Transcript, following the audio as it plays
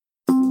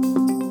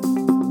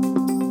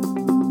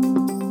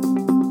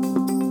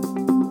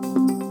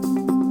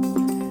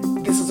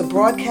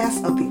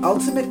broadcast of the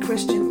Ultimate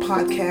Christian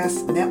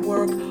Podcast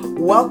Network.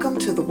 Welcome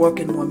to the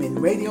Working Woman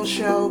Radio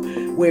Show,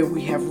 where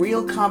we have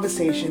real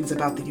conversations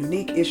about the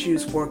unique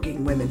issues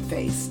working women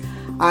face.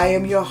 I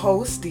am your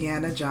host,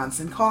 Deanna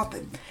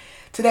Johnson-Carthen.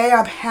 Today,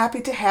 I'm happy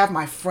to have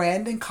my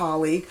friend and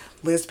colleague,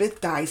 Lisbeth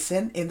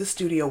Dyson, in the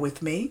studio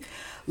with me.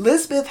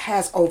 Lisbeth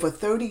has over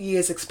 30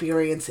 years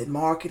experience in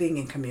marketing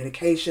and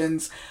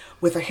communications,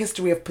 with a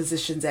history of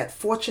positions at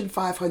Fortune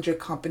 500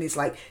 companies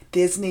like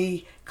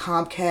Disney,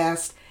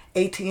 Comcast,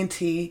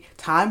 AT&T,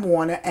 Time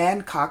Warner,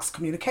 and Cox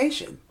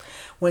Communication.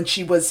 When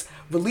she was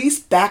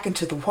released back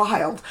into the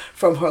wild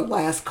from her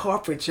last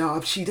corporate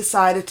job, she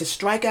decided to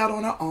strike out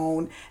on her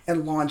own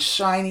and launch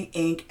Shiny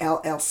Inc.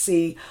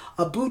 LLC,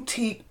 a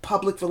boutique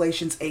public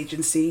relations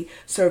agency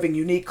serving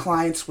unique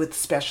clients with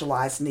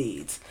specialized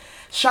needs.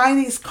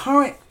 Shiny's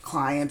current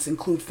clients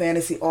include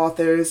fantasy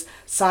authors,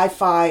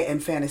 sci-fi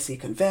and fantasy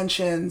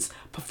conventions,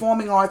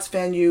 performing arts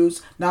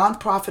venues,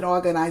 nonprofit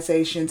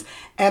organizations,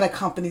 and a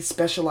company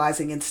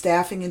specializing in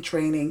staffing and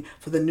training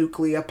for the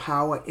nuclear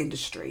power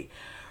industry.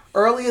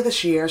 Earlier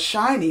this year,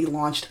 Shiny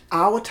launched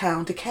Our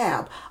Town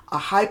DeKalb, a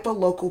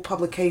hyper-local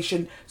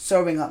publication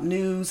serving up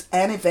news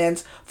and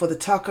events for the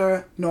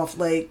Tucker, North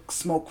Lake,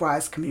 Smoke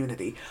Rise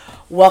community.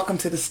 Welcome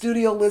to the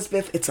studio,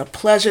 Lisbeth. It's a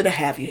pleasure to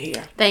have you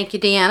here. Thank you,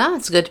 Deanna.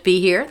 It's good to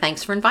be here.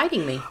 Thanks for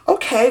inviting me.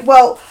 Okay,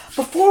 well,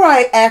 before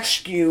I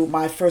ask you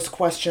my first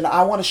question,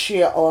 I want to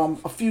share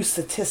a few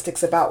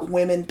statistics about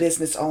women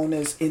business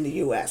owners in the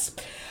U.S.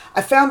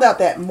 I found out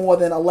that more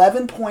than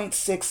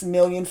 11.6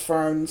 million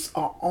firms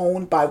are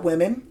owned by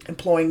women,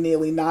 employing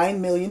nearly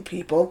 9 million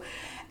people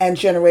and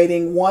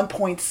generating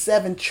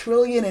 1.7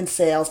 trillion in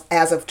sales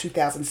as of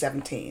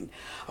 2017.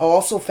 I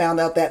also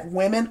found out that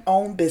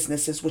women-owned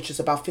businesses, which is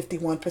about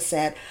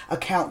 51%,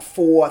 account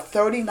for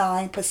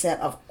 39%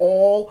 of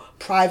all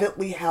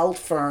privately held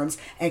firms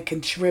and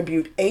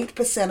contribute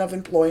 8% of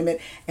employment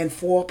and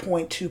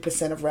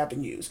 4.2% of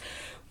revenues.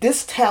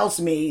 This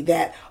tells me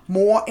that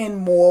more and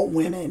more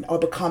women are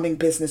becoming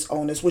business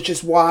owners, which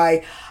is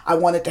why I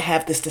wanted to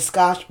have this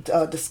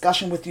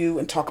discussion with you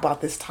and talk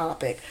about this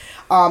topic.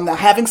 Now,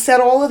 having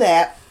said all of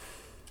that,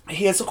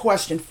 here's a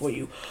question for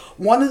you.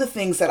 One of the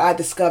things that I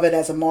discovered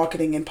as a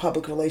marketing and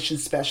public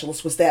relations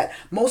specialist was that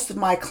most of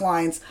my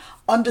clients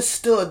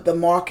understood the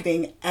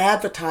marketing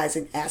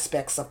advertising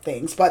aspects of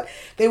things, but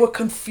they were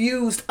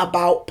confused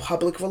about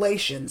public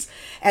relations.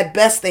 At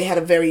best, they had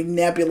a very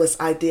nebulous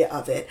idea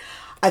of it.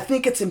 I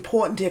think it's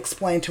important to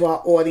explain to our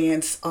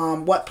audience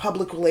what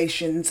public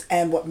relations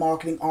and what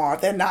marketing are.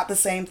 They're not the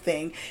same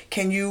thing.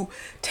 Can you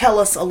tell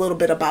us a little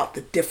bit about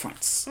the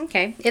difference?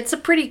 Okay. It's a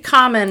pretty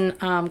common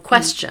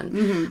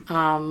question.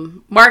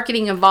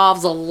 Marketing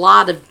involves a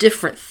lot of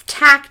different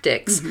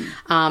tactics,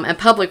 and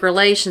public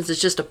relations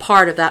is just a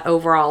part of that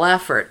overall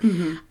effort.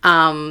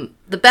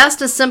 The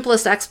best and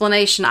simplest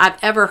explanation I've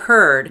ever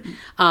heard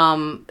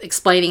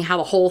explaining how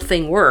the whole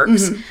thing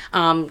works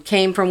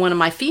came from one of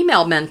my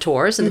female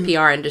mentors in the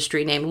PR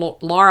industry named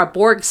Laura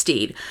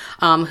Borgsteed,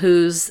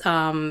 who's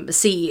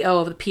CEO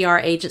of the PR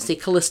agency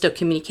Callisto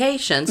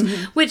Communications,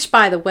 which,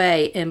 by the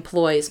way,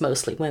 employs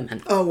mostly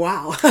women. Oh,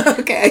 wow.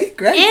 Okay,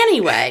 great.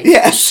 Anyway,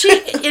 yes. she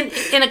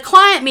in a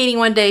client meeting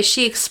one day,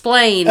 she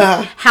explained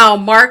how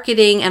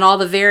marketing and all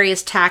the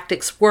various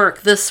tactics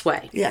work this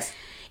way. Yes.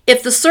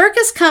 If the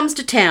circus comes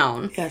to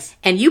town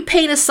and you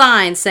paint a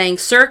sign saying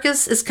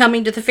circus is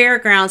coming to the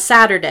fairgrounds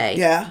Saturday,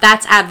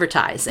 that's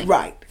advertising.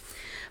 Right.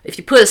 If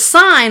you put a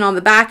sign on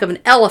the back of an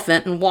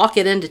elephant and walk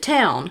it into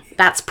town,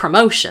 that's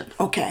promotion.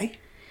 Okay.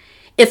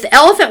 If the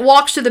elephant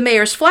walks through the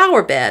mayor's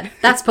flower bed,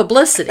 that's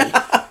publicity.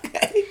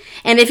 Okay.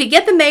 And if you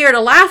get the mayor to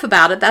laugh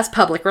about it, that's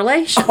public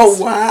relations.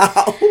 Oh,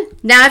 wow.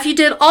 Now, if you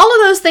did all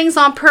of those things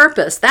on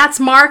purpose, that's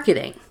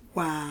marketing.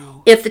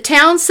 Wow. If the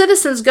town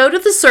citizens go to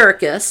the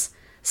circus,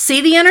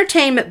 see the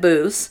entertainment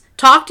booths,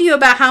 talk to you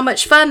about how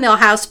much fun they'll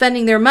have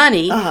spending their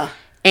money,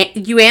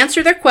 and you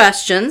answer their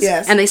questions,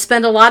 and they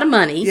spend a lot of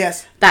money,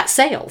 that's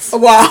sales.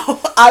 Wow,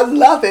 I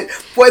love it.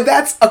 Boy,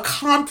 that's a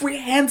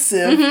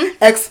comprehensive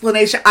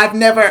explanation. I've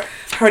never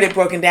heard it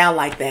broken down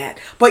like that.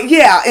 But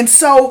yeah, and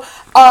so,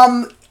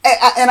 and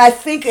I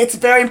think it's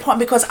very important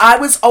because I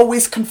was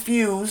always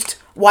confused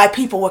why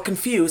people were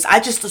confused. I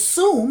just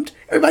assumed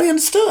everybody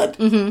understood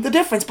the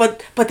difference,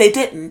 but they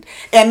didn't.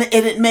 And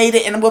it made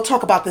it, and we'll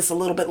talk about this a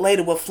little bit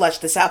later, we'll flesh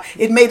this out.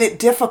 It made it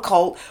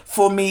difficult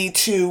for me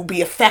to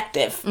be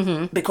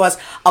effective because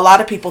a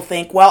lot of people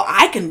think, well,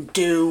 I can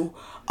do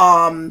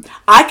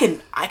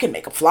I can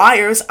make up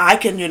flyers. I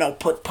can,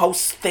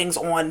 post things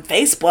on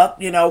Facebook.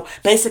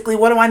 Basically,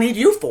 what do I need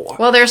you for?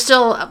 Well, they're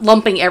still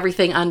lumping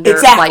everything under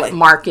like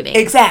marketing.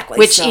 Exactly.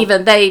 Which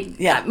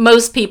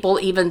most people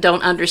even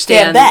don't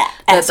understand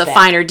the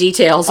finer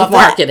details of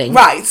marketing.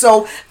 Right.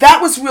 So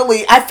that was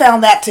really, I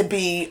found that to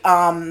be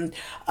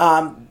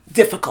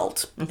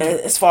difficult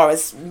as far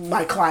as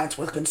my clients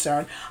were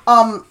concerned.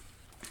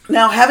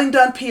 Now, having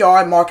done PR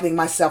and marketing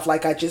myself,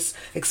 like I just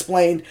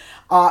explained,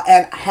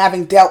 and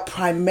having dealt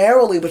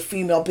primarily with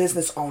female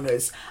business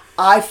owners,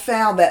 I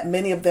found that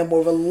many of them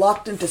were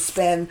reluctant to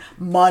spend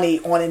money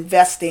on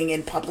investing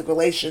in public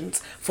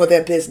relations for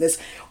their business.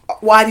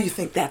 Why do you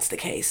think that's the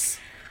case?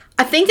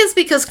 I think it's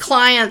because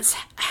clients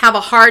have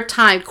a hard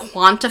time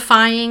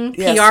quantifying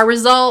PR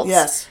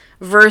results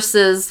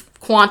versus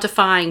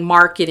quantifying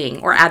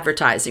marketing or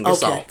advertising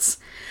results.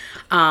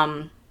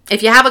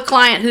 If you have a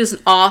client who's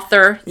an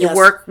author, you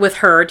work with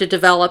her to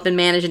develop and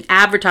manage an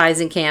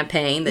advertising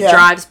campaign that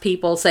drives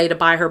people, say, to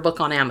buy her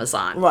book on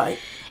Amazon. Right.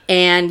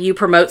 And you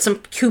promote some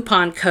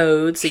coupon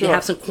codes, so you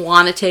have some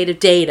quantitative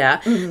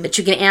data that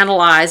you can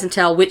analyze and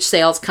tell which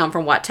sales come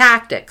from what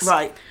tactics.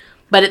 Right.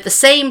 But at the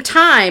same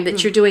time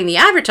that you're doing the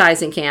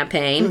advertising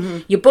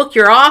campaign, you book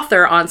your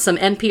author on some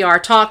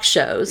NPR talk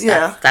shows.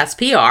 That's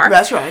PR.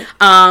 That's right.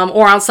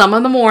 Or on some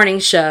of the morning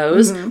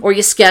shows. Or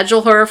you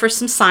schedule her for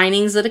some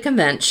signings at a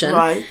convention.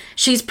 Right.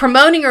 She's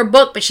promoting her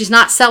book, but she's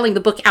not selling the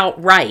book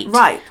outright.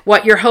 Right.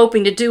 What you're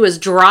hoping to do is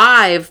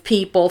drive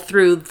people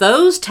through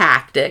those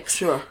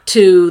tactics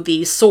to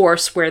the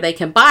source where they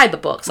can buy the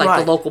books,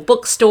 like the local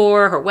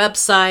bookstore, her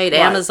website,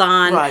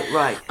 Amazon.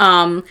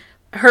 Right.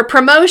 Her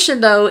promotion,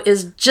 though,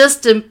 is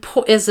just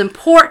as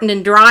important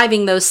in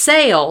driving those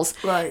sales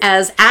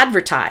as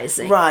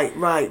advertising. Right.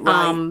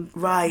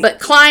 But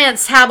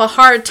clients have a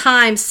hard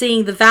time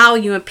seeing the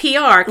value in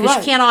PR because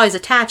you can't always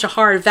attach a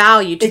hard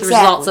value to the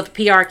results of a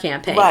PR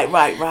campaign.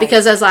 Right.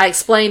 Because as I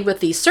explained with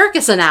the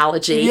circus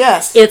analogy,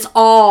 Yes. it's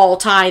all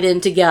tied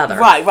in together.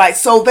 Right.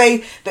 So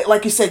they,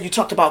 like you said, you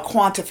talked about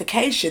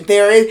quantification.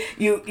 There is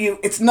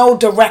it's no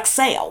direct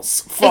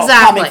sales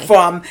coming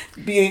from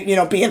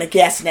being a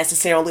guest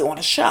necessarily on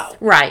a show.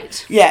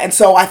 Right. Yeah, and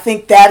so I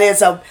think that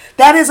is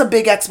a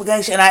big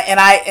explanation.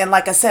 And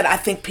like I said, I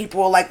think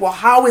people are like, well,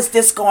 how is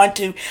this going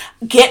to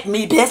get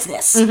me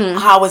business?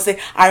 How is it?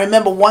 I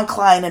remember one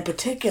client in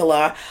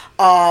particular,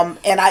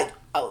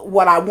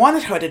 what I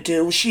wanted her to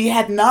do, she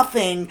had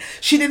nothing.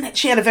 She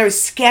had a very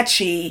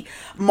sketchy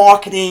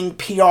marketing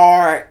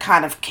PR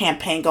kind of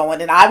campaign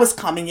going, and I was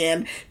coming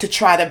in to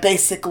try to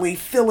basically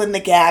fill in the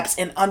gaps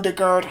and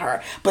undergird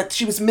her, but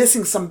she was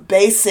missing some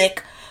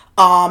basic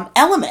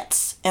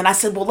elements. And I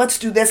said, well, let's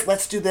do this,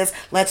 let's do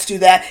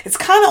that. It's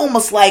kind of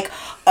almost like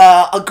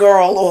a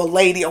girl or a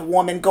lady, a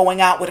woman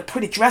going out with a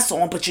pretty dress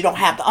on, but you don't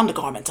have the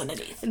undergarments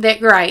underneath.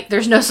 Right.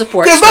 There's no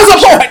support. There's no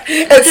support.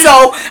 And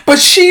so,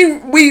 but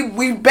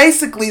we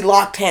basically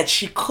locked heads.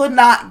 She could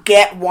not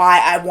get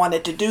why I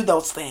wanted to do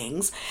those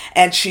things.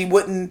 And she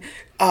didn't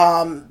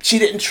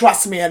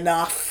trust me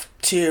enough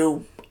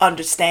to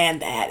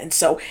understand that, and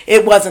so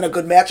it wasn't a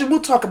good match. And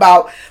we'll talk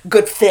about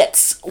good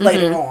fits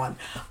later on.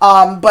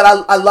 But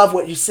I love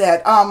what you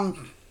said.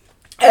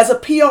 As a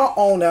PR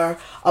owner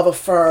of a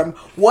firm,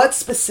 what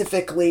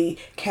specifically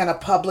can a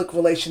public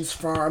relations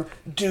firm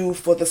do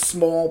for the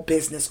small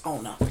business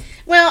owner?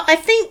 Well, I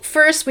think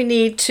first we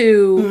need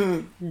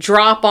to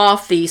drop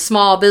off the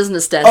small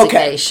business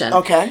designation.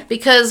 Okay.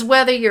 Because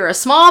whether you're a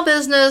small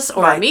business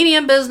or a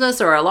medium business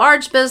or a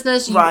large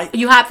business,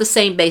 you have the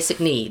same basic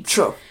needs.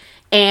 True.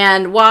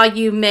 And while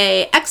you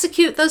may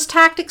execute those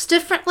tactics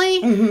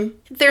differently,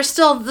 they're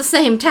still the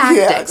same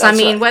tactics.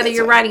 Whether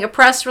you're writing a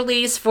press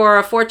release for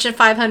a Fortune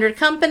 500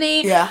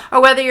 company,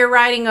 or whether you're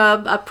writing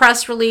a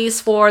press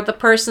release for the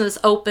person that's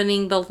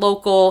opening the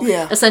local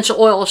essential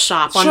oil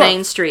shop on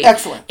Main Street.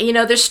 Excellent.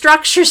 The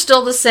structure's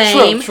still the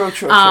same. True.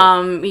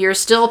 You're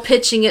still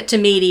pitching it to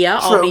media,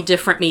 albeit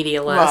different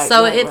media lists.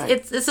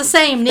 It's the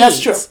same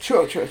needs. That's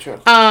true.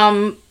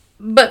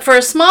 But for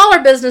a smaller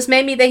business,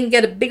 maybe they can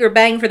get a bigger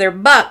bang for their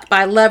buck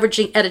by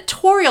leveraging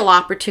editorial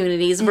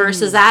opportunities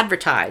versus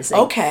advertising.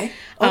 Okay.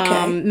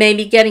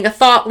 Maybe getting a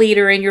thought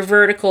leader in your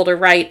vertical to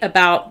write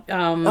about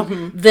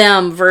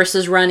them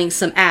versus running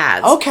some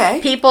ads. Okay.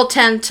 People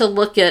tend to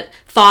look at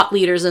thought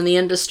leaders in the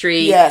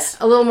industry a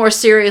little more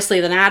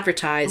seriously than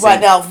advertising.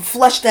 Right, now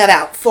flesh that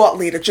out, thought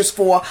leader, just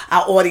for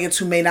our audience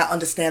who may not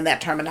understand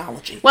that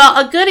terminology. Well,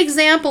 a good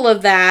example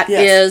of that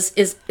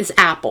is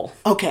Apple.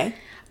 Okay.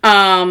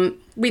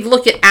 We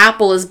look at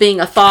Apple as being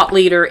a thought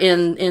leader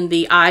in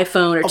the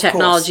iPhone or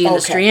technology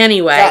industry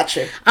anyway.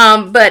 Gotcha.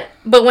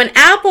 But when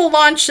Apple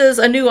launches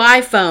a new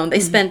iPhone, they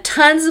spend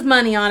tons of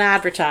money on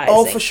advertising.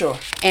 Oh, for sure.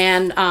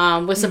 And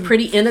with some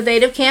pretty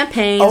innovative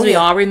campaigns. We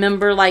all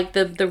remember like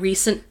the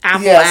recent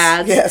Apple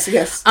ads.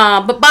 Yes.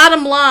 But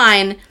bottom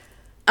line,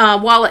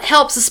 while it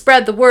helps to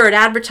spread the word,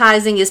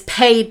 advertising is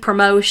paid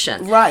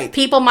promotion. Right.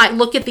 People might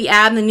look at the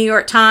ad in the New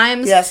York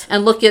Times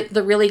and look at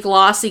the really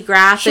glossy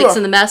graphics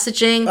and the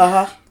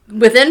messaging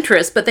with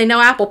interest, but they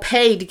know Apple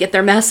paid to get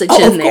their message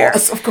in there.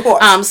 Of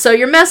course. So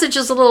your message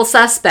is a little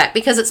suspect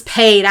because it's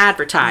paid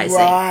advertising.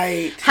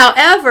 Right.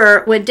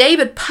 However, when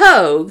David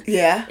Pogue,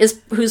 Yeah.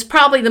 who's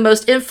probably the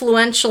most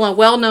influential and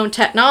well-known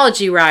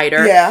technology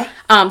writer,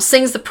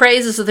 sings the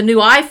praises of the new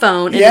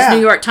iPhone in his New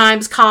York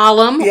Times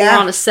column or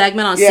on a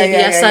segment on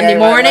CBS Sunday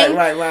morning,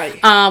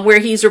 where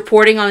he's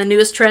reporting on the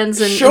newest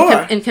trends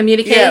in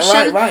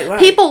communication.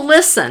 People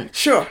listen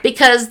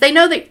because they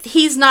know that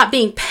he's not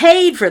being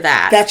paid for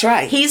that. That's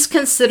right. He's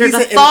considered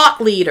a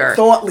thought leader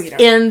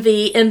in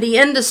the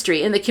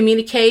industry, in the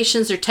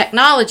communications or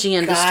technology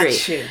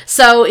industry.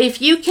 So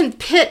if you can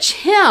pitch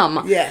him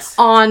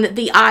on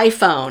the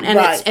iPhone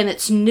and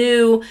its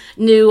new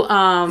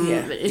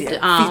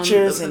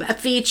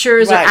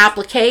features or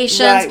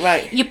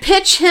applications, you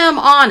pitch him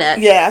on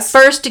it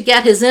first to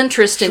get his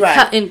interest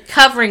in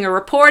covering or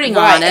reporting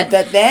on it.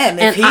 But then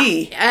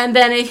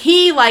if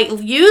he like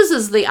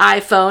uses the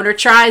iPhone or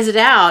tries it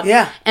out,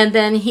 and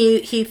then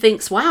he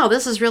thinks, wow,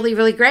 this is really,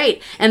 really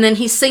great, and then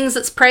he sings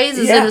its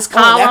praises in his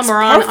column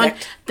or on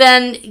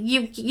then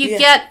you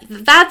get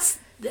that's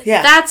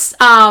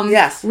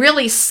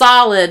really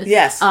solid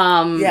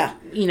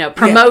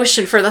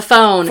promotion for the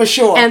phone. For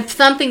sure. And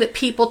something that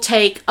people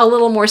take a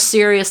little more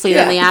seriously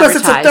than the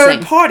advertising. Because it's a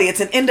third party.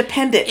 It's an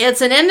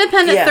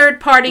independent.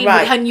 Third party,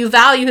 and you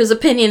value his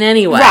opinion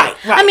anyway. Right.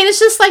 I mean, it's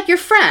just like your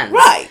friends.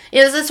 Right.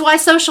 That's why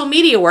social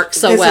media works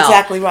so well. That's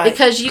exactly right.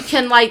 Because you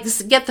can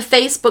get the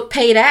Facebook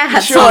paid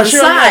ads on the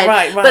side.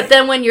 Right. But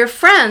then when your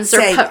friends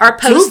are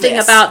posting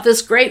about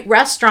this great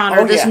restaurant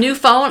or this new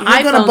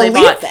iPhone they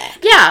bought. That.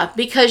 Yeah,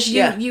 because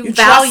you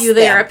value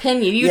their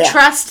opinion. You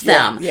trust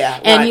them.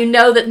 And you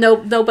know that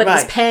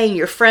nobody's paying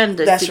your friend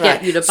to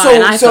get you to buy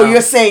an iPhone. So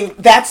you're saying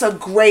that's a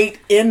great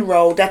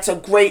inroad. That's a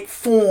great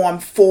form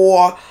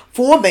for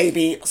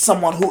maybe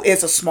someone who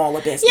is a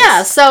smaller business.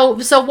 Yeah, so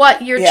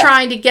what you're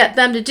trying to get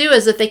them to do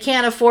is if they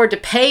can't afford to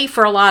pay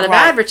for a lot of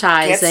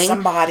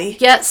advertising,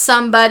 get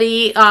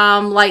somebody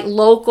like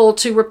local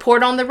to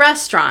report on the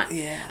restaurant.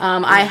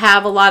 I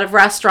have a lot of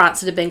restaurants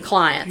that have been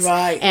clients.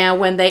 And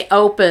when they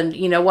open,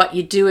 what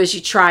you do is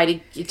you try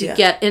to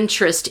get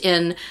interest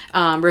in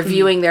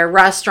reviewing their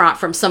restaurant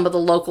from some of the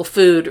local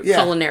food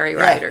culinary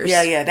writers.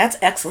 Yeah, that's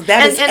excellent.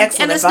 That is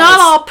excellent and it's advice. not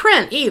all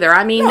print either.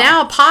 I mean,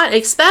 now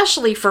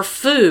especially for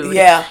food.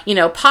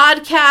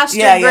 Podcasts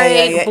are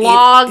great,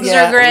 blogs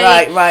are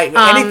great. Right.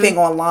 Anything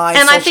online,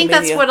 and social I think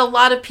media. that's what a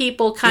lot of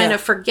people kind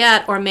of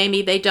forget, or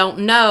maybe they don't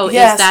know, is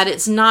that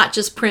it's not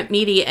just print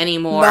media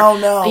anymore.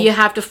 No. You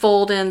have to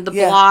fold in the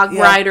blog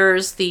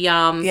writers, the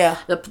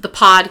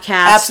podcasters.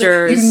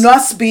 Absolutely. You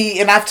must be,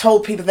 and I've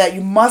told people that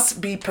you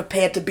must be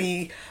prepared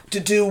to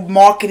do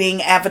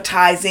marketing,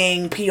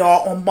 advertising, PR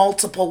on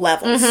multiple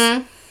levels.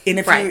 Mm-hmm. And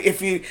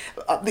if you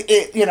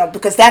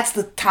because that's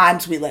the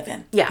times we live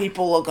in. Yeah.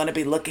 People are going to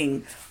be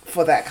looking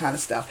for that kind of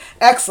stuff.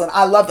 Excellent.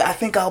 I love that. I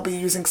think I'll be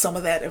using some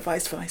of that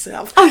advice for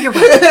myself. Oh, you're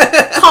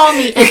welcome. Call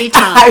me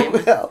anytime. I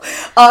will.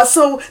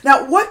 So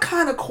now, what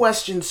kind of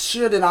questions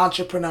should an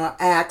entrepreneur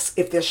ask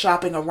if they're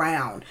shopping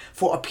around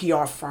for a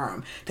PR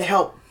firm to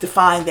help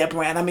define their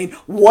brand? I mean,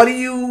 what do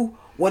you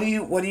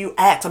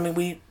ask? I mean,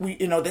 we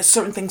there's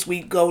certain things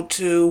we go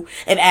to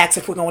and ask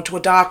if we're going to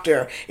a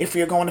doctor, if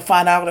you're going to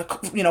find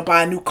out,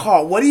 buy a new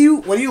car. What do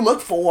you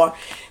look for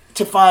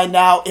to find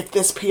out if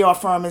this PR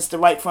firm is the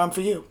right firm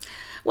for you?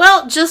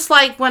 Well, just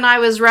like when I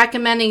was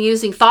recommending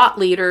using thought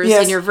leaders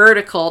in your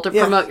vertical to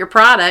promote your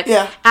product,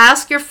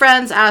 ask your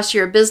friends, ask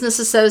your business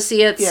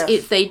associates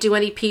if they do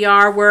any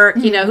PR work.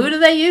 Mm-hmm. Who do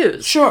they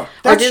use? Sure.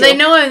 Or do they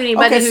know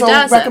anybody who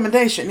does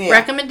recommendations.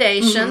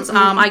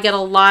 Mm-hmm. I get a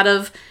lot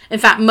of, in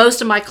fact,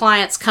 most of my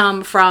clients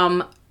come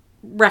from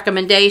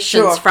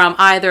recommendations from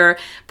either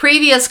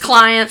previous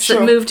clients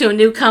that moved to a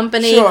new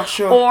company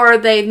or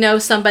they know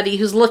somebody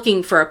who's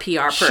looking for a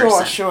PR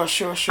person.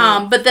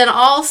 Sure. But then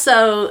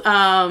also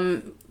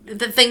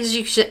the things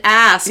you should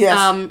ask,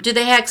 do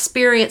they have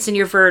experience in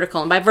your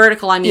vertical? And by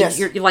vertical, I mean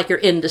your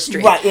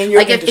industry. Right, in your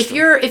industry.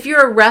 If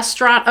you're a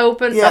restaurant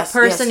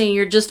person and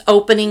you're just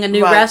opening a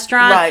new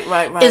restaurant,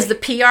 is the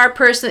PR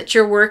person that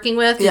you're working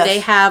with, do they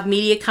have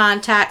media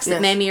contacts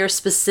that maybe are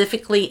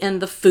specifically in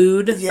the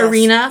food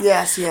arena?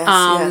 Yes.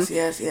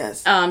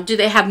 Do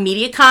they have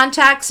media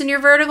contacts in your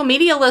vertical?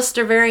 Media lists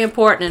are very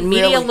important, and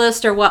media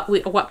lists are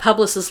what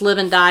publicists live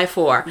and die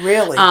for.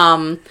 Really?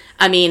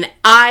 I mean,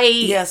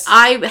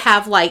 I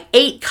have like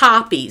 8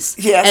 copies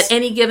at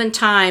any given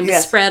time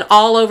spread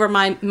all over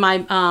my my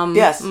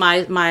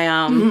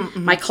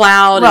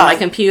cloud and my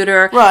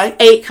computer.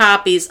 8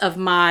 copies of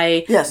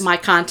my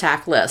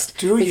contact list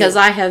because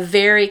I have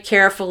very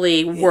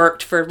carefully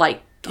worked for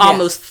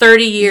almost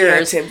 30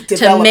 years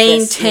to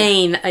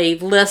maintain a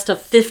list of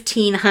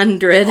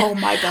 1,500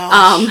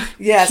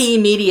 key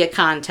media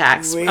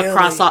contacts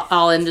across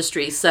all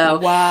industries. So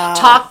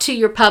talk to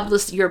your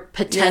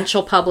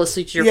potential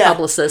publicist, your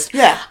publicist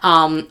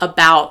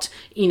about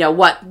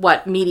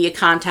what media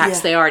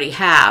contacts they already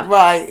have.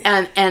 Right.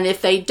 And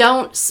if they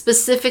don't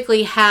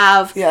specifically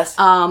have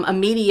a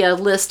media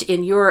list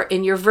in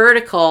your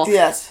vertical,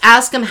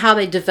 ask them how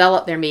they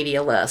develop their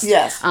media list.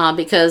 Yes.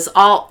 Because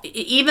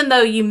even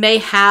though you may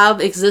have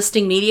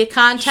existing media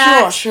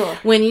contacts,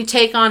 when you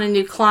take on a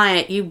new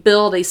client, you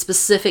build a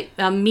specific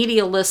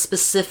media list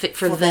specific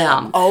for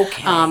them.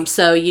 Okay.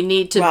 So you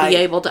need to be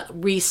able to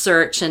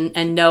research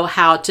and know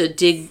how to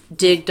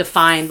dig to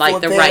find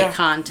the right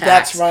contacts.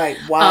 That's right.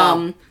 Wow.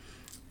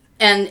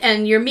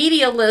 And your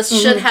media list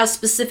should have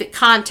specific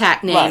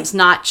contact names,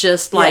 not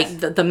just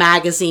the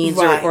magazines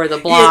or the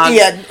blogs.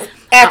 Yeah.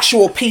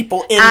 Actual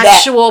people in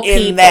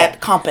that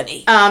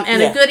company.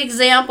 And a good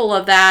example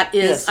of that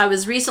is I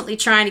was recently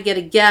trying to get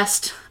a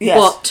guest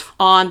booked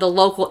on the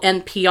local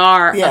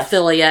NPR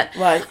affiliate,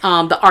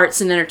 the Arts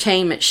and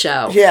Entertainment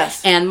Show.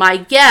 Yes. And my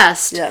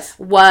guest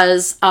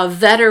was a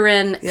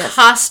veteran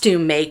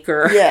costume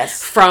maker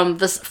from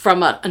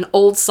an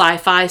old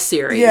sci-fi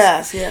series.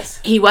 Yes.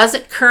 He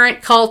wasn't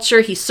current culture.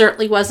 He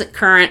certainly wasn't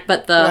current,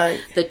 but the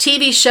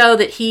TV show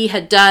that he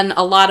had done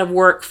a lot of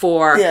work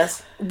for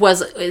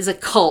is a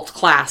cult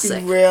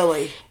classic.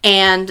 Really?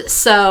 And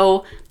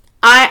so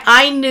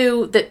I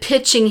knew that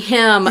pitching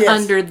him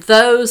under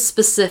those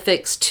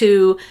specifics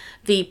to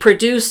the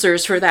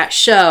producers for that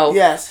show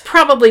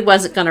probably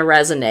wasn't going to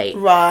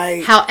resonate.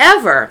 Right.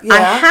 However, I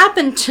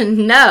happen to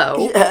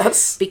know,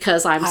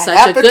 because I'm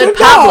such a good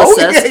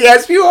publicist,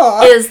 yes, you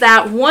are, is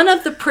that one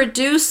of the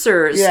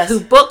producers who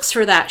books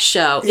for that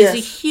show is a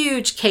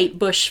huge Kate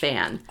Bush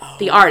fan.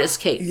 The artist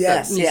Kate,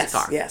 the music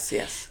artist.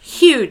 Yes.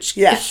 Huge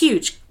fan.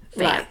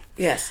 Right.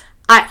 Yes.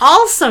 I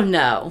also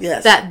know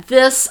that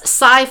this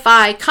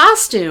sci-fi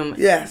costume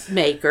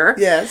maker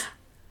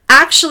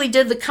actually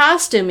did the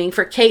costuming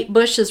for Kate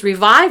Bush's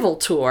revival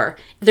tour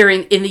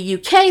in the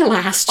UK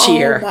last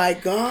year. Oh my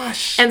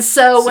gosh. And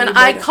so when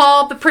I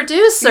called the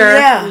producer,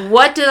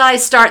 what did I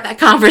start that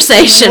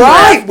conversation with?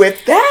 Right,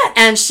 with that.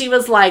 And she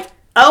was like,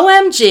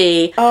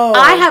 OMG,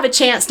 I have a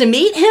chance to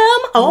meet him?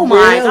 Oh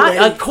my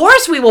God. Of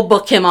course we will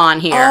book him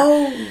on here.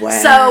 Oh,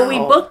 wow. So we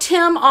booked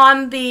him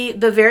on the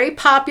very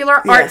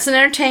popular Arts and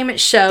Entertainment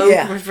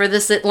Show for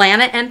this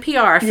Atlanta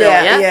NPR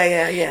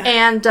affiliate. Yeah.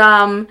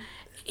 And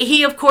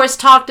he, of course,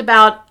 talked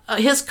about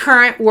his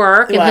current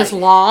work and his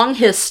long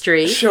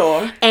history.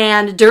 Sure.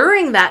 And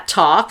during that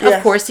talk,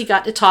 of course, he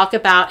got to talk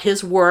about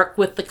his work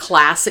with the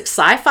classic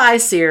sci-fi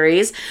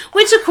series,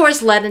 which, of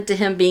course, led into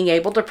him being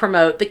able to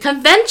promote the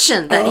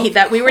convention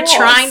that we were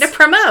trying to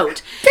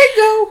promote.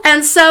 Bingo.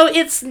 And so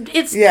it's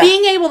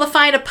being able to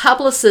find a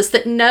publicist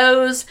that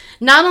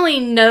not only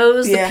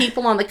knows the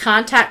people on the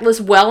contact list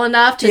well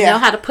enough to know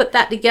how to put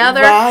that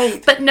together,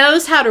 but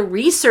knows how to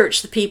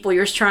research the people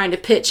you're trying to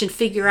pitch and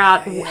figure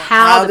out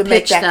how to pitch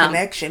make that them.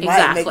 Connection.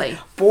 Exactly.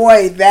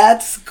 Boy,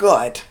 that's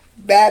good.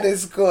 That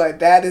is good.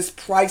 That is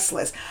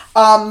priceless.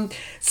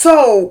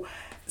 So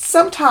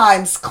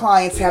sometimes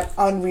clients have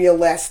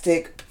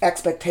unrealistic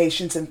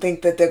expectations and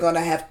think that they're going to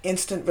have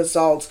instant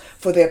results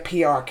for their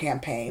PR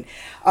campaign.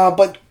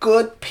 But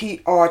good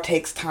PR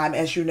takes time,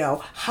 as you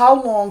know. How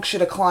long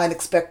should a client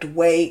expect to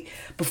wait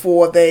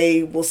before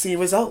they will see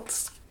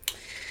results?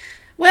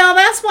 Well,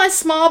 that's why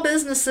small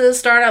businesses,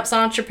 startups,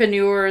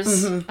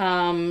 entrepreneurs,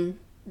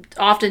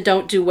 often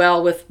don't do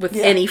well with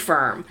any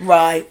firm.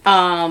 Right.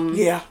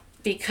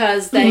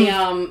 Because they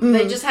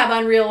they just have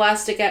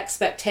unrealistic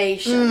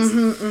expectations.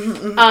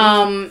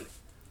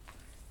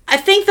 I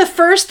think the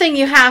first thing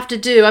you have to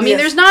do,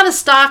 there's not a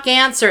stock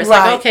answer. It's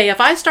like, okay,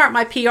 if I start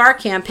my PR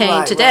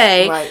campaign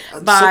today,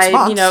 by 6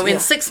 months, in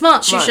 6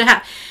 months, you should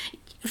have.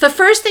 The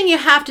first thing you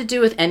have to do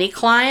with any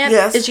client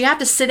is you have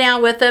to sit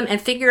down with them and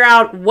figure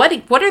out what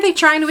are they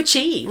trying to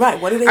achieve. Right.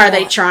 What do they Are want?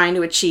 they trying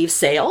to achieve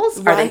sales?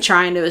 Right. Are they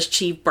trying to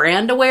achieve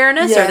brand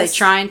awareness? Are they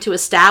trying to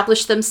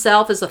establish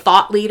themselves as a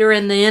thought leader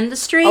in the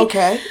industry?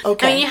 Okay.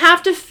 You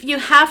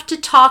have to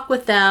talk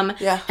with them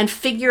and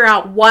figure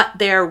out what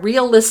their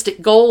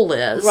realistic goal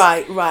is.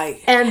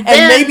 Right. And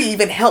maybe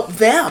even help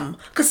them,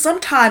 because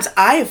sometimes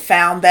I have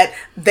found that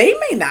they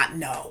may not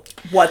know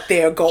what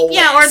their goal is.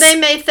 Yeah, or they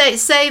may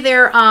say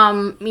they're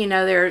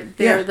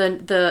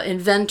the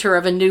inventor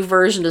of a new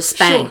version of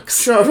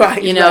Spanx. Sure,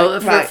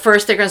 right.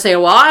 First they're going to say,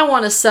 well, I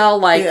want to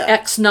sell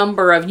X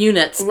number of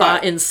units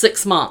in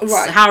 6 months.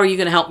 Right. How are you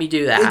going to help me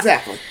do that?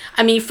 Exactly.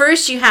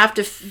 First you have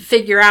to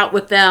figure out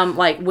with them,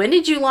 when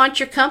did you launch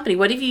your company?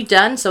 What have you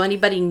done so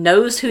anybody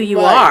knows who you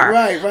are?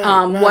 Right.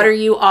 What are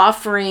you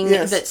offering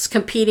that's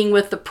competing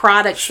with the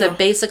products that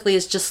basically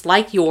is just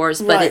like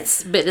yours, but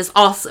it's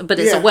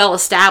well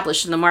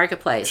established in the marketplace.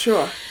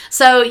 Sure.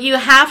 So you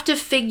have to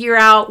figure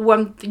out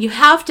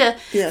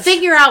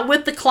figure out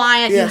with the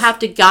client. You have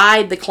to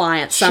guide the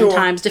client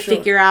sometimes to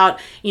figure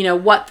out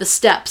what the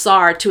steps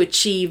are to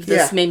achieve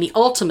this maybe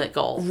ultimate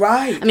goal.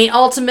 Right.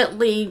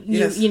 Ultimately,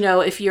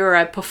 if you're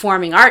you're a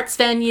performing arts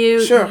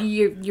venue, Sure.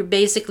 you're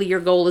basically, your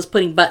goal is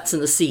putting butts in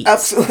the seats.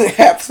 Absolutely,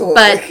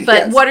 absolutely. But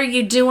Yes. what are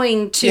you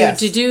doing to Yes.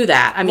 do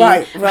that? I mean,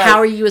 Right. how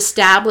are you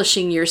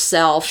establishing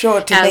yourself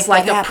Sure, to make as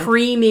like that a happen.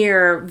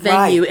 premier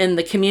venue Right. in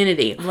the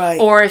community? Right.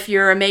 Or if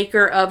you're a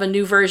maker of a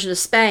new version of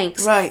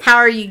Spanx, Right. how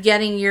are you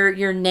getting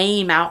your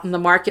name out in the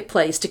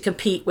marketplace to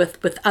compete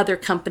with other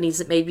companies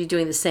that may be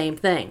doing the same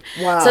thing?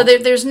 Wow. So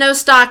there's no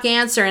stock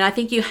answer, and I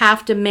think you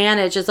have to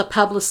manage, as a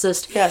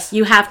publicist, Yes.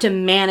 you have to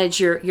manage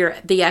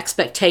the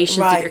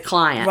expectations of your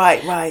client.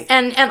 Right.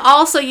 And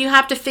also you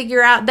have to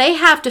figure out, they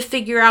have to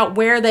figure out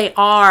where they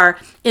are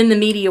in the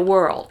media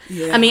world.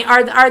 Yeah. I mean,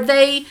 are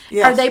they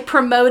Yes.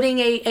 promoting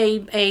a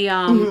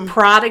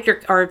product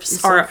or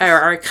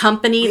a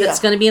company that's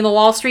Yeah. going to be in the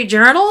Wall Street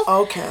Journal?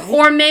 Okay.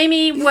 Or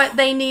maybe what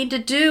they need to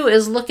do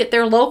is look at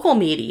their local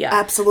media.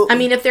 Absolutely. I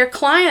mean, if their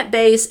client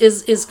base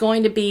is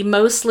going to be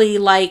mostly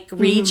like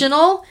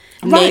regional,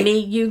 Right. maybe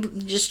you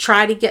just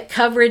try to get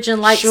coverage in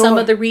like Sure. some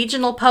of the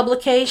regional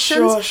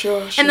publications.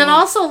 Sure. And then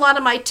also a lot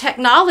of my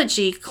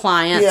technology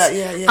clients,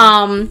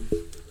 Yeah.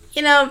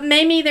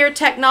 maybe their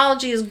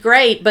technology is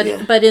great, but Yeah.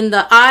 but in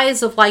the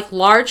eyes of like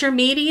larger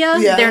media,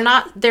 Yeah.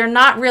 they're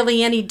not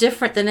really any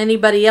different than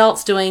anybody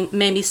else doing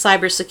maybe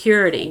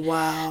cybersecurity.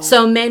 Wow.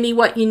 So maybe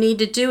what you need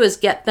to do is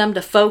get them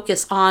to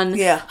focus on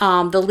Yeah.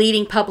 the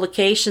leading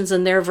publications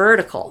in their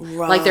vertical,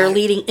 like their Right.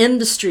 leading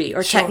industry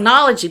or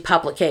technology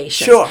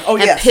publications. Sure. Oh,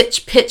 and yes.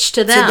 pitch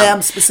to them.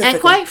 them specifically.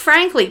 And quite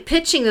frankly,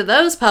 pitching to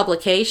those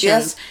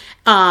publications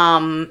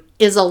Yes.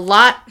 is a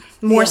lot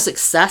more Yeah.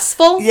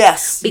 successful.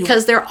 Yes.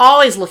 Because they're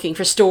always looking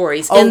for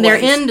stories in their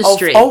Always.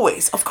 industry.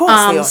 Always. Of course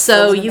they are. So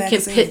All in the you can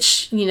magazine.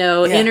 pitch,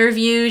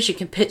 interviews. You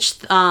can pitch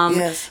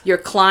Yes. your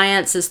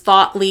clients as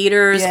thought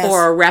leaders Yes.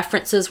 or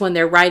references when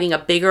they're writing a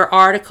bigger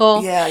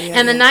article. Yeah,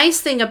 and the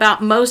nice thing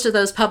about most of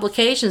those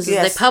publications is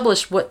Yes. they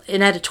publish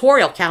an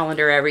editorial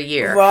calendar every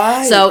year.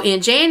 Right. So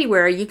in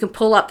January, you can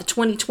pull up the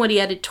 2020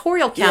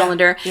 editorial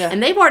calendar, yeah.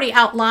 and they've already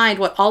outlined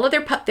what all of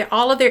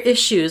their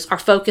issues are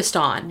focused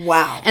on.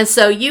 Wow. And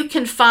so you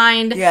can find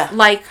Yeah.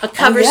 like a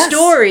cover yes,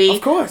 story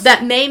of course.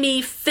 that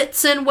maybe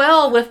fits in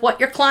well with what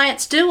your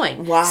client's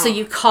doing. Wow. So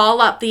you call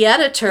up the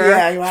editor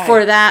Yeah, right.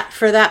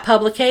 for that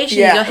publication.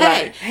 Yeah, you go, hey,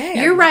 right.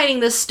 Hey, you're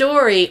writing this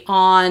story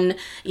on,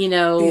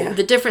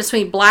 the difference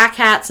between black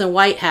hats and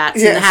white hats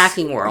in the Yes.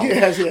 hacking world.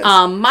 Yes.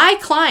 My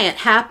client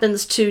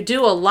happens to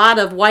do a lot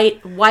of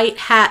white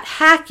hat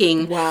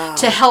hacking Wow.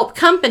 to help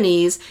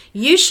companies.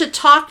 You should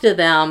talk to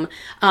them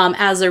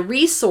as a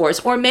resource,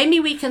 or maybe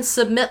we can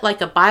submit like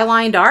a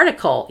bylined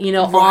article,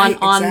 Right,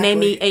 on exactly.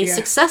 maybe a Yeah.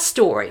 success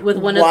story with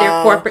one of their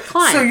Wow. corporate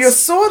clients. So you're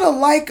sort of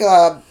like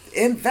a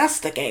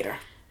investigator.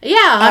 Yeah,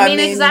 I mean,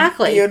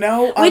 exactly.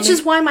 I Which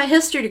is why my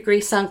history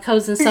degree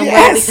goes in some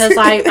way, because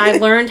I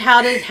learned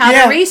how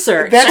to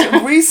research.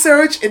 That's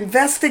research,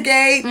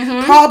 investigate,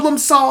 problem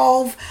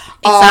solve.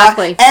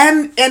 Exactly.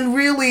 And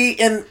really,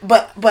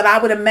 but I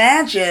would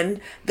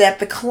imagine that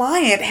the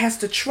client has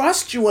to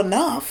trust you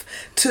enough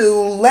to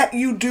let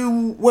you do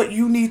what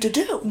you need to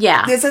do.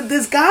 Yeah.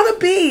 There's got to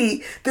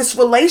be this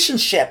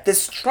relationship,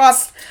 this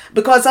trust,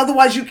 because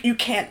otherwise you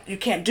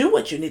can't do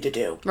what you need to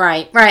do.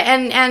 Right.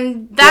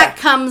 And that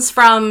comes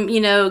from,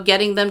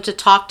 getting them to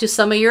talk to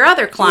some of your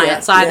other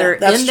clients, either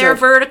in their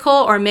vertical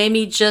or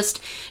maybe just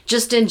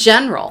in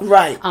general.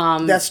 Right.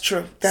 That's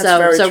true. That's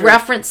very so true.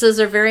 references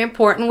are very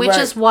important, which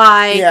Right. is why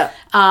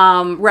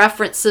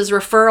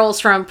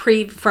referrals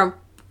from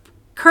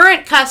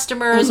current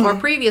customers or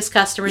previous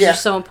customers are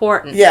so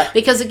important. Yeah.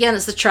 Because again,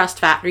 it's the trust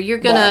factor. You're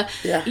gonna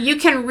you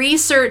can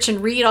research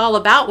and read all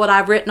about what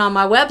I've written on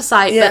my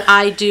website, but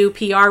I do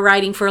PR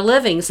writing for a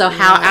living. So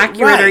how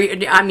accurate are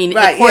you? I mean,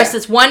 of course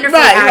it's wonderfully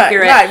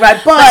accurate.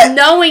 Right. But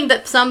knowing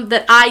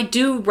that I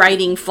do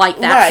writing like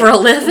that for a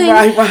living,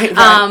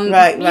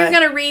 you're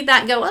gonna read that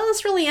and go, oh,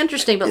 that's really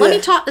interesting. But let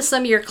me talk to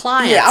some of your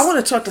clients. Yeah, I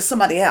want to talk to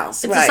somebody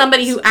else. To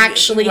somebody who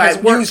actually has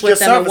worked with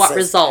them and what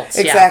results.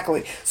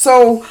 Exactly.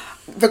 So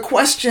the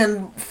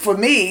question for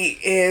me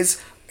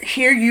is,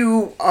 here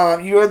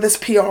you're this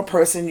PR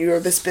person, you're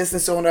this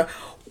business owner.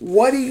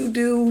 What do you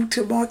do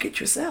to market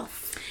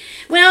yourself?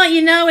 Well,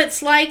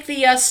 it's like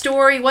the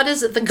story. What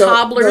is it? The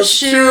cobbler's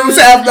shoes.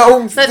 Have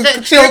no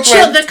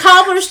children. The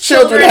cobbler's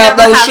children have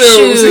never no have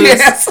shoes.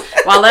 Yes.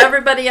 While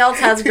everybody else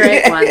has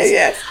great ones.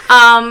 Yes.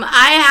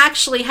 I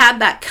actually had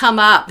that come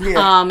up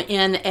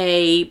in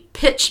a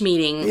pitch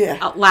meeting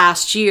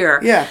last year.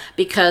 Yeah.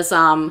 Because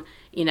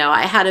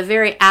I had a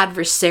very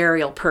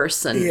adversarial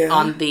person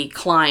on the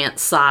client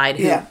side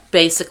who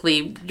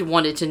basically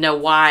wanted to know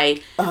why.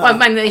 I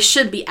mean, they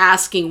should be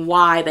asking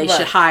why they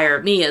should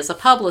hire me as a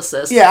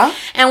publicist. Yeah.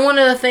 And one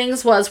of the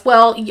things was,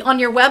 well, on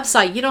your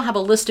website, you don't have a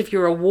list of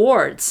your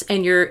awards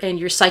and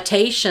your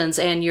citations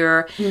and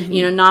your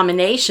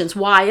nominations.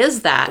 Why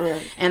is that?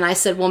 Right. And I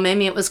said, well,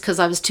 maybe it was because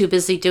I was too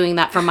busy doing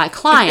that for my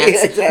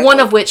clients. Exactly. One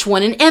of which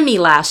won an Emmy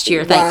last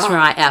year, thanks for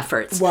my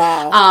efforts.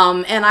 Wow.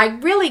 And I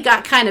really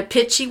got kind of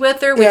pitchy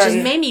with her, which is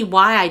maybe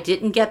why I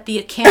didn't get the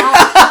account.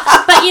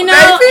 But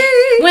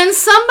When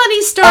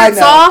somebody starts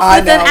off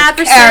with an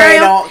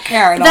adversarial,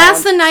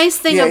 that's the nice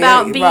thing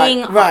about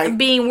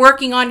being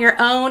working on your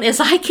own is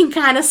I can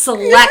kind of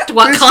select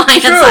what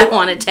clients I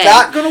want to take.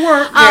 Not going to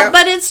work.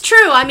 But it's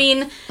true. I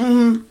mean,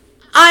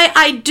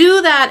 I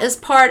do that as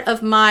part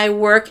of my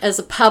work as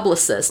a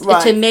publicist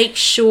to make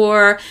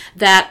sure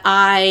that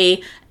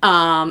I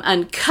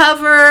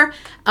uncover,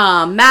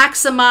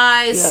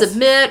 maximize,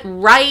 submit,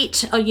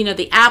 write,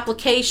 the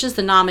applications,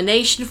 the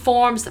nomination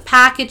forms, the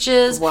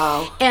packages.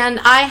 Wow. And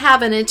I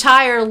have an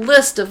entire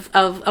list of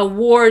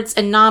awards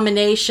and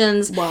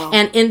nominations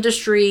and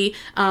industry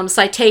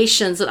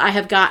citations that I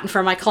have gotten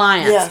for my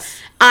clients. Yes.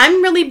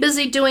 I'm really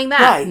busy doing that.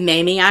 Right.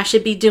 Maybe I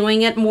should be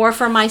doing it more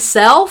for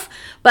myself,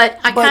 but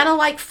I kind of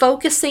like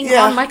focusing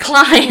on my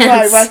clients.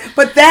 Right.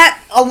 But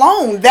that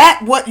alone,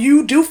 what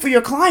you do for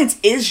your clients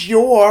is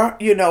your,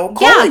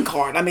 calling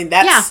card. I mean,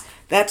 that's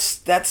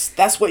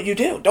what you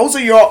do. Those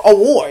are your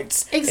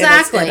awards.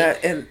 Exactly.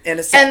 In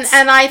a sense.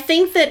 And I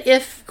think that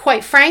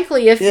quite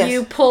frankly, if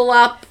you pull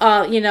up,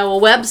 a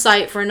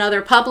website for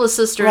another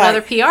publicist or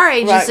another PR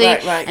agency,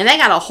 and they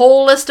got a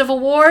whole list of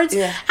awards,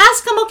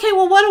 ask them, okay,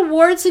 well, what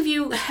awards have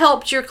you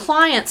helped your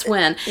clients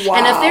win? Wow.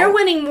 And if they're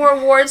winning more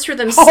awards for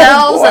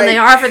themselves than they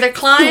are for their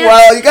clients,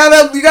 well, you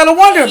gotta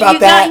wonder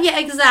about that. Yeah,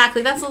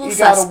 exactly. That's a little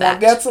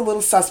suspect. That's a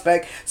little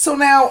suspect. So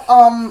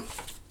now,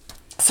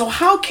 so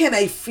how can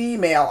a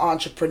female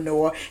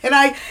entrepreneur, and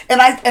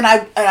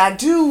I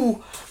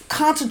do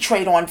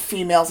concentrate on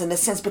females in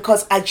this sense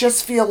because I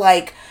just feel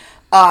like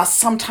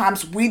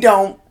sometimes we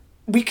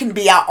can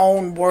be our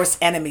own worst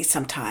enemy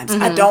sometimes.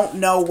 I don't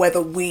know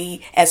whether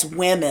we as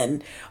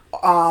women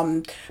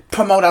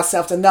promote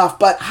ourselves enough,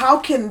 but how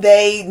can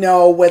they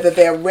know whether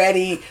they're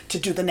ready to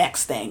do the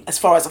next thing as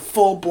far as a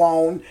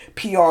full-blown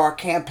PR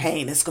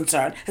campaign is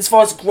concerned, as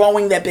far as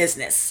growing their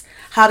business?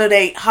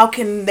 How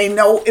can they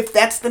know if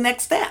that's the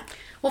next step?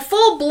 Well,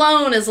 full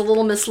blown is a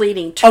little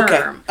misleading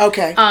term.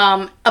 Okay.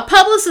 A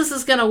publicist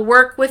is going to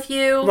work with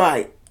you.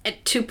 Right.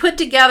 To put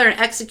together and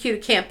execute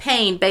a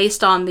campaign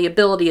based on the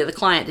ability of the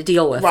client to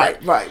deal with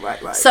it.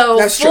 Right.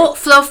 So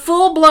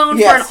full blown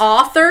for an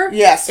author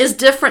is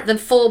different than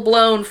full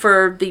blown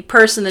for the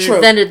person that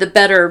invented the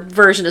better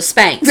version of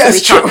Spanx that we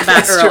talked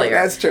about earlier.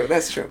 That's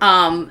true.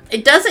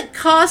 It doesn't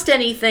cost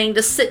anything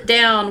to sit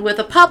down with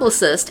a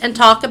publicist and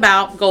talk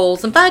about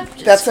goals and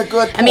budgets. That's a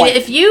good point. I mean,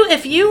 if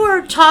you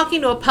were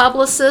talking to a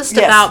publicist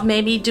about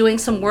maybe doing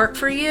some work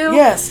for you,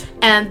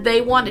 and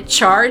they want to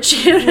charge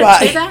you to do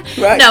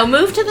that, no,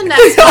 move to the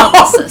next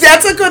publicist.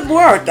 That's a good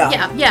word, though.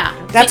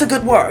 Yeah. That's a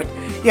good word.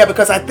 Yeah,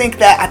 because I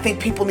think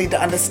people need to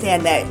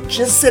understand that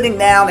just sitting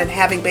down and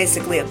having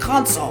basically a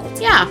consult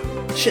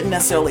shouldn't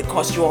necessarily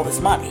cost you all this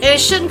money. It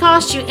shouldn't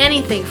cost you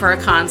anything for a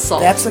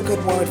consult. That's a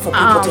good word for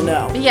people to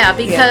know. Yeah,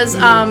 because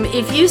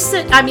if you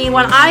sit, I mean,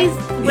 when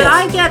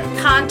I get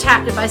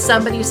contacted by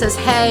somebody who says,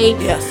 "Hey,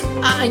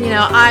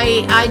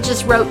 I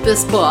just wrote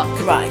this book,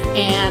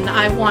 and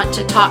I want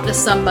to talk to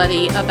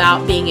somebody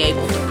about being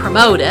able to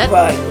promote it,"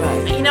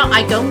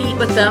 I go meet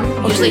with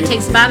them. Usually it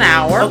takes about an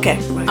hour.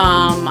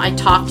 I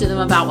talk to them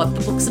about what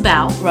the book's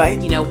about.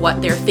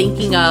 What they're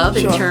thinking of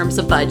in terms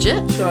of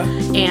budget.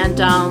 And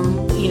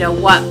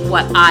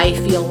what I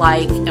feel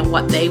like and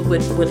what they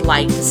would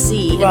like to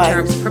see in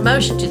terms of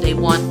promotion. Do they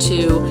want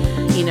to,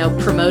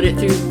 promote it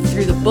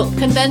through the book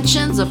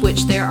conventions, of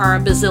which there are a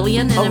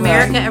bazillion in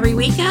America every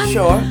weekend?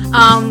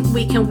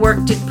 We can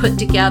work to put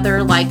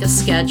together like a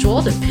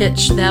schedule to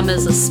pitch them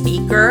as a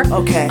speaker.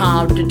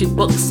 To do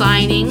book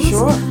signings.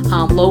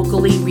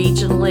 Locally,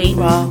 regionally.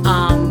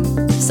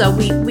 So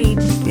we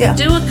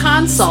do a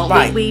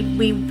consult.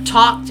 We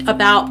talked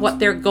about what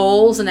their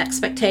goals and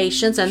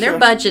expectations and their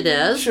budget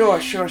is.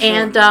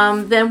 And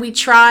then we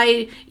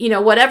try,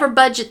 whatever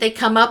budget they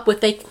come up with,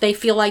 they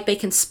feel like they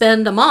can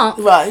spend a month.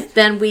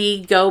 Then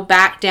we go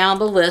back down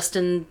the list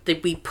and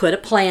we put a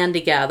plan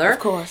together. Of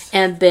course.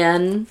 And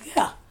then...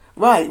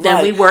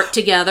 Then we work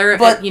together.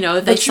 But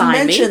they sign me.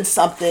 You mentioned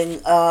something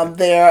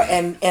there,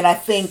 and I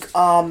think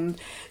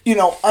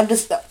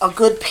a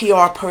good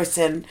PR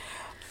person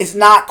is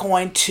not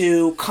going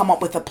to come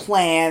up with a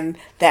plan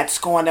that's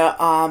going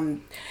to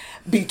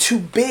be too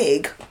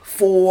big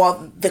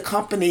for the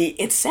company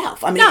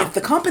itself. I mean, if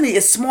the company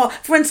is small,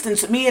 for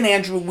instance, me and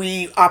Andrew,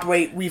 we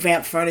operate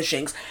Revamp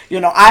Furnishings.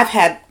 I've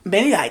had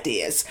many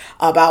ideas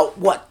about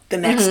what the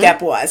next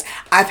step was.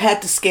 I've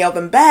had to scale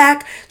them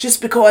back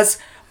just because,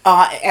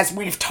 as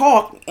we've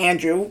talked,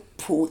 Andrew,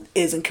 who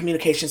is in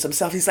communications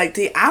himself, he's like,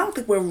 I don't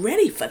think we're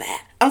ready for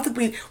that. I don't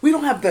think we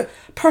don't have the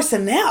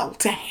personnel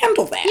to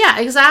handle that. Yeah,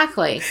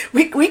 exactly.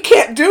 We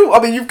can't do. I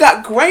mean, you've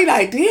got great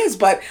ideas,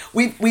 but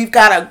we've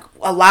got to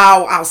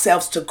allow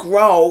ourselves to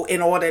grow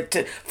in order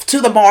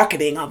to the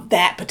marketing of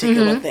that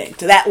particular thing,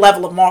 to that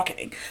level of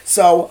marketing.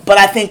 So, but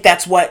I think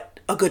that's what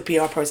a good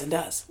PR person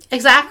does.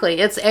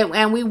 Exactly.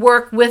 And we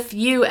work with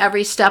you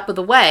every step of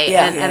the way.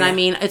 And I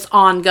mean, it's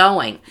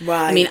ongoing.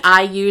 I mean,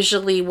 I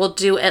usually will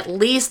do at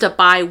least a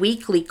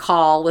bi-weekly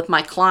call with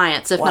my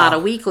clients, if not a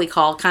weekly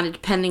call, kind of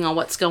depending on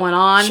what's going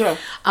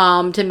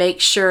on, to make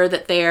sure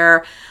that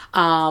they're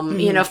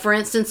You know, for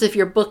instance, if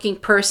you're booking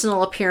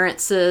personal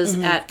appearances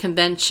at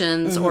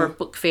conventions or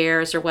book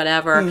fairs or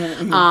whatever,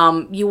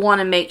 you want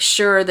to make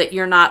sure that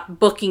you're not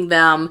booking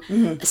them.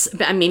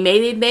 I mean,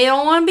 maybe they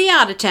don't want to be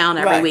out of town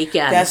every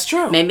weekend. That's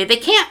true. Maybe they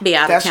can't be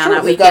out That's of town true.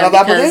 that They've got weekend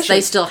other because they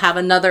obligations. still have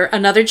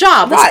another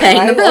job that's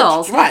paying the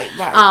bills.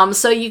 Right.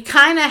 So you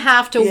kind of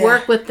have to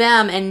work with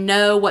them and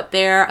know what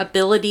their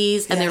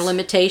abilities and their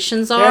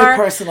limitations are. Very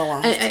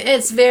personalized.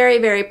 It's very,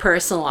 very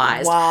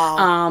personalized.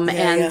 Wow.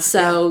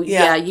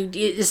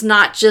 It's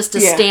not just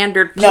a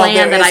standard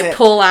plan that I isn't.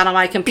 pull out of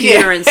my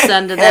computer and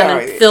send to them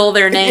and fill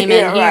their name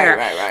in here.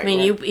 Right, I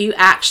mean, you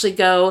actually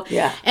go,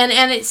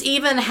 and it's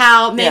even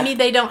how maybe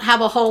they don't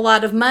have a whole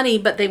lot of money,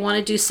 but they want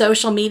to do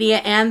social media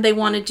and they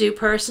want to do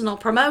personal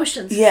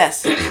promotions.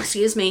 Yes.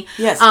 Excuse me.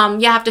 Yes.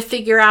 You have to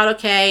figure out,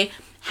 okay,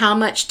 how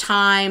much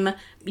time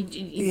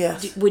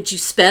would you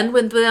spend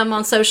with them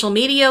on social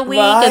media a week,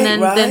 and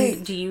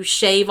then do you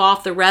shave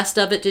off the rest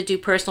of it to do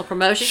personal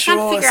promotion? You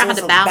have to figure out how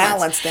to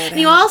balance that.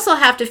 And you also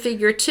have to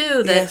figure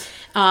too that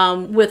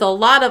with a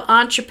lot of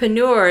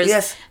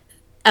entrepreneurs,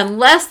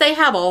 unless they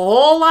have a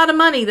whole lot of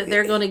money that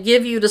they're going to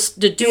give you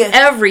to do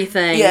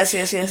everything,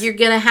 you're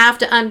going to have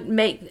to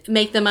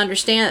make them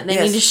understand that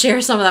they need to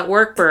share some of that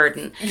work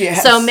burden.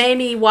 So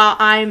maybe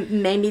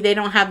maybe they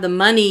don't have the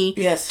money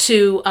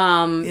to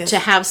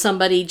have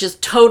somebody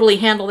just totally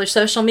handle their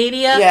social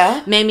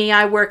media. Maybe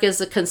I work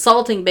as a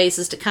consulting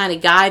basis to kind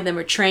of guide them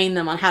or train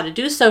them on how to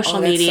do social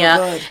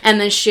media,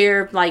 and then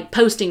share like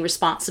posting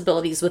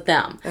responsibilities with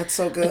them. That's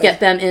so good.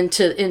 Get them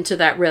into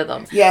that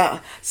rhythm.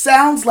 Yeah,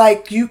 sounds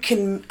like you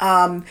can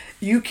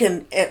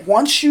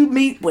once you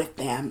meet with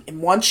them and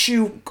once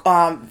you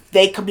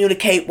they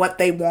communicate what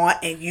they want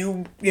and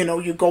you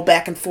go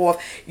back and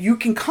forth, you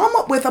can come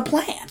up with a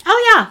plan.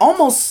 Oh yeah,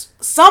 almost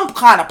some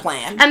kind of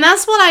plan. And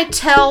that's what I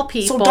tell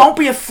people. So don't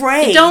be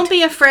afraid. Don't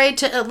be afraid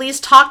to at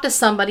least talk to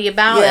somebody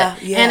about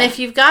it. Yeah. And if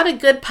you've got a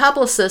good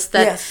publicist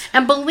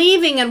and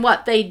believing in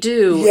what they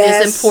do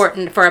is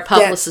important for a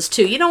publicist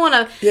too. You don't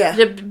want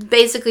to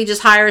basically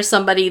just hire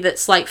somebody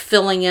that's like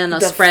filling in a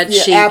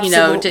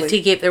spreadsheet, to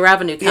keep the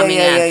revenue coming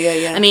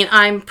in. I mean,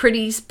 I'm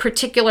pretty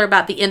particular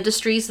about the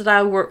industries that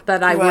I work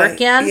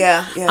in.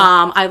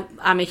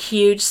 I'm a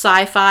huge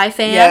sci-fi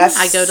fan. Yes.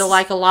 I go to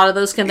like a lot of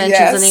those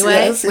conventions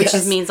which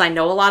means I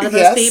know a lot of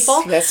those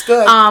people. That's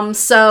good.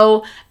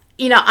 So,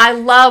 I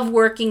love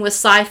working with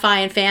sci-fi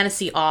and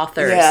fantasy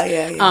authors.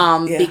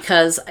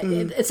 Because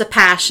it's a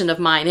passion of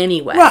mine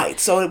anyway. Right,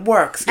 so it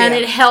works. And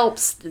it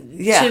helps,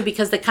 too,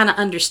 because they kind of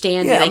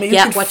understand you. They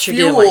get what you're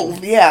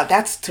doing. Yeah,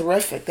 that's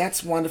terrific.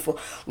 That's wonderful.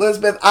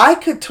 Elizabeth, I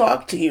could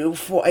talk to you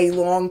for a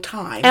long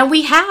time. And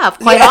we have,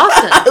 quite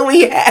often.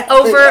 We have.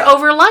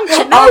 Over lunch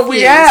at Matthews. Oh,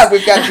 we have.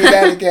 We've got to do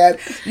that again.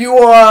 You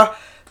are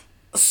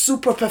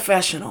super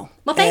professional.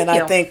 Well, thank you.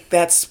 And I think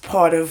that's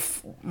part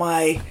of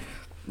my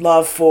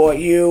love for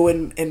you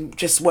and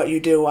just what you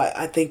do.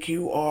 I think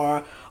you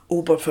are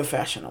uber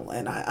professional,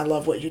 and I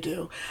love what you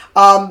do.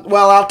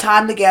 Well, our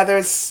time together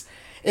is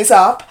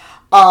up.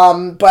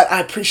 But I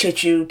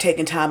appreciate you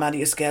taking time out of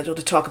your schedule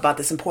to talk about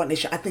this important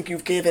issue. I think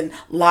you've given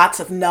lots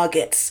of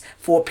nuggets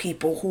for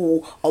people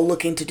who are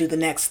looking to do the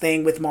next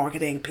thing with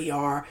marketing,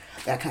 PR,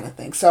 that kind of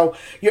thing. So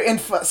your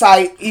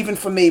insight, even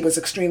for me, was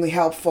extremely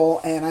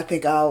helpful, and I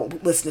think our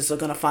listeners are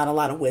going to find a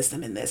lot of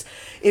wisdom in this.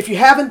 If you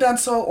haven't done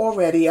so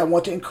already, I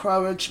want to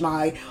encourage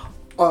my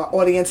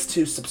audience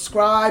to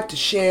subscribe, to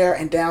share,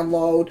 and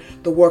download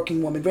the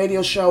Working Woman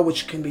Radio Show,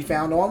 which can be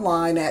found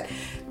online at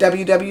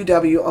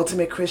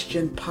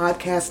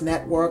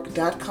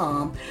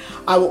www.ultimatechristianpodcastnetwork.com.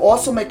 I will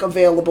also make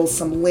available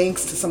some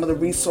links to some of the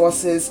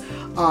resources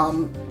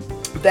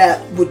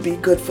that would be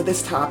good for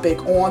this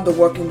topic on the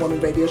Working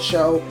Woman Radio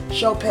Show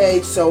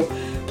page. So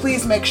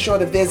please make sure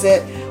to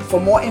visit. For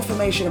more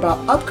information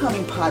about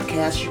upcoming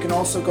podcasts, you can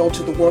also go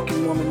to the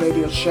Working Woman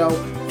Radio Show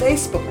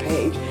Facebook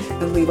page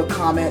and leave a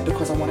comment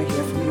because I want to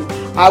hear from you.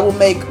 I will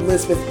make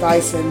Elizabeth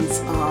Dyson's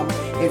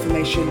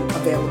information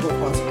available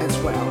as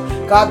well.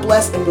 God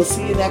bless, and we'll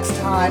see you next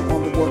time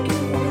on the Working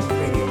Woman